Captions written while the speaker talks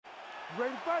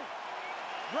Ready to fight?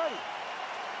 Ready.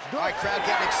 All right, crowd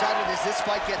getting excited as this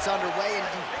fight gets underway, and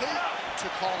you hate to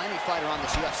call any fighter on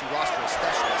this UFC roster a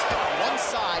specialist, but on one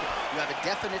side, you have a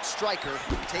definite striker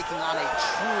taking on a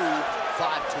true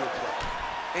 5-2 player.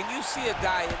 And you see a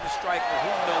guy in the striker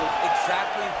who knows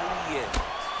exactly who he is.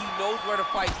 He knows where the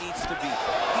fight needs to be.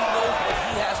 He knows what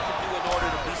he has to do in order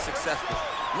to be successful.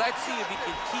 Let's see if he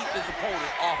can keep his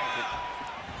opponent off of him.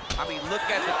 I mean, look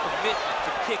at the commitment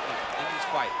to kicking in this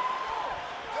fight.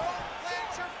 Don't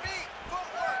plant your feet.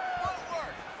 Footwork.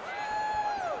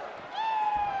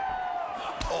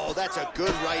 Oh, that's a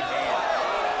good right hand.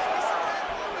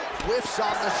 Whiffs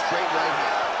on the straight right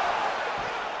hand.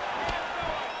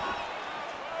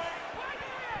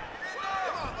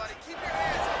 Come on, buddy. Keep your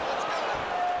hands up.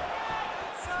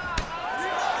 Let's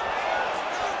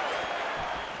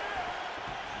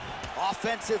go.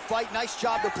 Offensive fight. Nice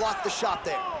job to block the shot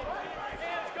there.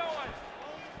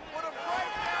 Put him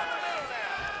right down the middle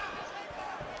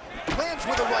now. Lands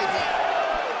with a right hand.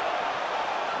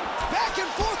 Back and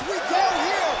forth we go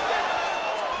here.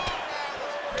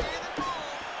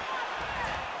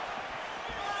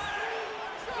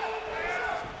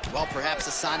 Well, perhaps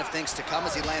a sign of things to come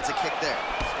as he lands a kick there.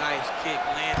 Nice kick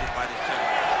landed by the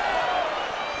gentleman.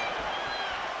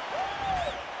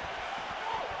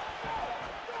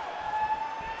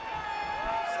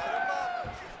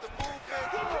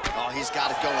 Oh, he's got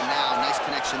it going now. Nice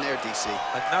connection there, DC.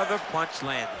 Another punch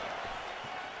landed.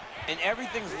 And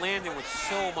everything's landing with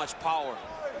so much power.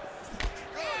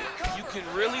 You can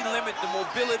really limit the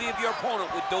mobility of your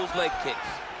opponent with those leg kicks.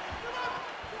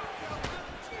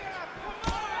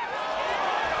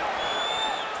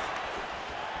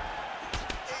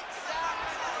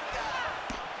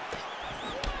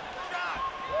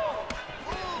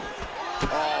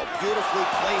 Oh, beautifully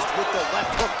placed with the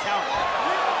left hook counter.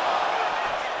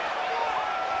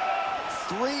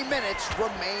 3 minutes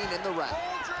remain in the round.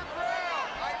 Hold your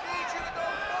ground. I need you to go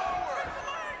forward.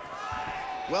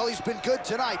 Well, he's been good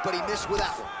tonight, but he missed with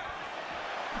that one.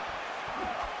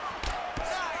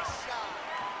 Nice shot.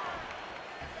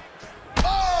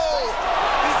 Oh!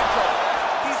 He's in trouble.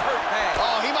 He's hurt bad.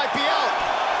 Oh, he might be out.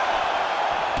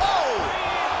 Oh!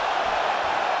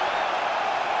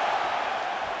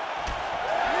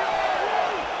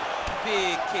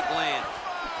 Big kick lands.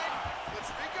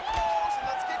 Let's recompose and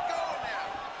let's get going now.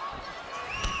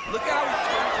 Look at how he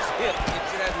turns his hip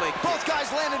into that leg kick. Both guys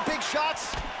landing big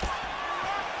shots.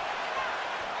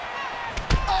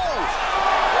 Oh!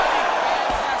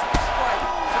 Fantastic strike.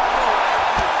 To go at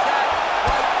the exact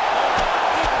right moment.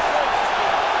 He deserves this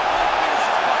kick. Let's finish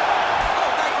this fight.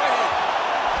 Oh, nice right hand.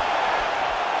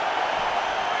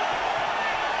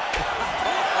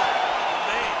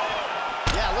 Man.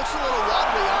 Yeah, looks a little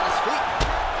wobbly on his feet.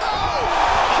 Oh!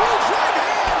 Huge right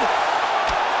hand!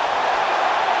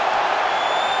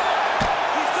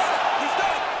 He's done it. He's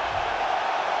done it.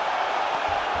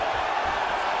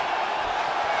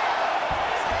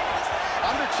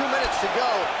 Under 2 minutes to go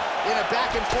in a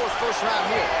back-and-forth first round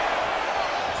here.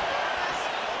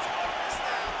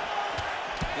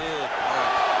 Good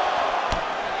punch.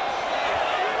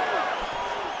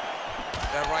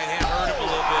 That right hand hurt him a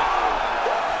little bit.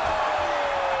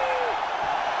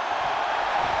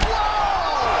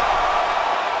 Whoa!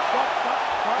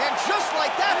 And just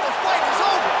like that, the fight is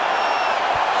over.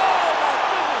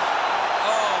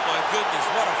 Oh my goodness,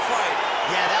 what a fight.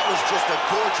 Yeah, that was just a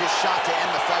gorgeous shot to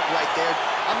end the fight right there.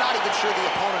 I'm not even sure the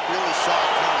opponent really saw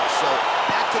it coming, so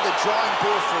back to the drawing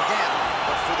board for him.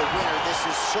 But for the winner, this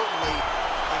is certainly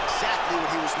exactly what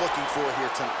he was looking for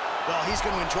here tonight. Well, he's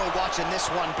going to enjoy watching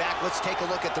this one back. Let's take a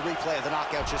look at the replay of the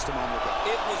knockout just a moment ago.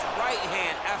 It was right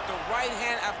hand after right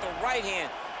hand after right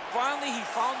hand. Finally, he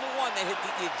found the one that hit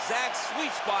the exact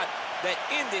sweet spot that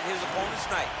ended his opponent's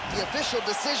night. The official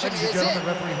decision Ladies is and in.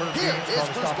 gentlemen, referee Herb Here James is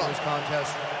called to Bruce stop Buffer. this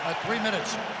contest at 3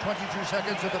 minutes, 22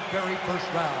 seconds of the very first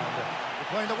round.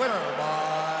 Declaring the winner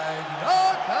by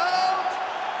knockout,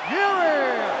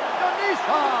 Jiri,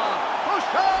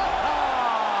 Prochazka.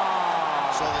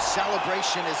 So the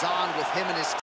celebration is on with him and his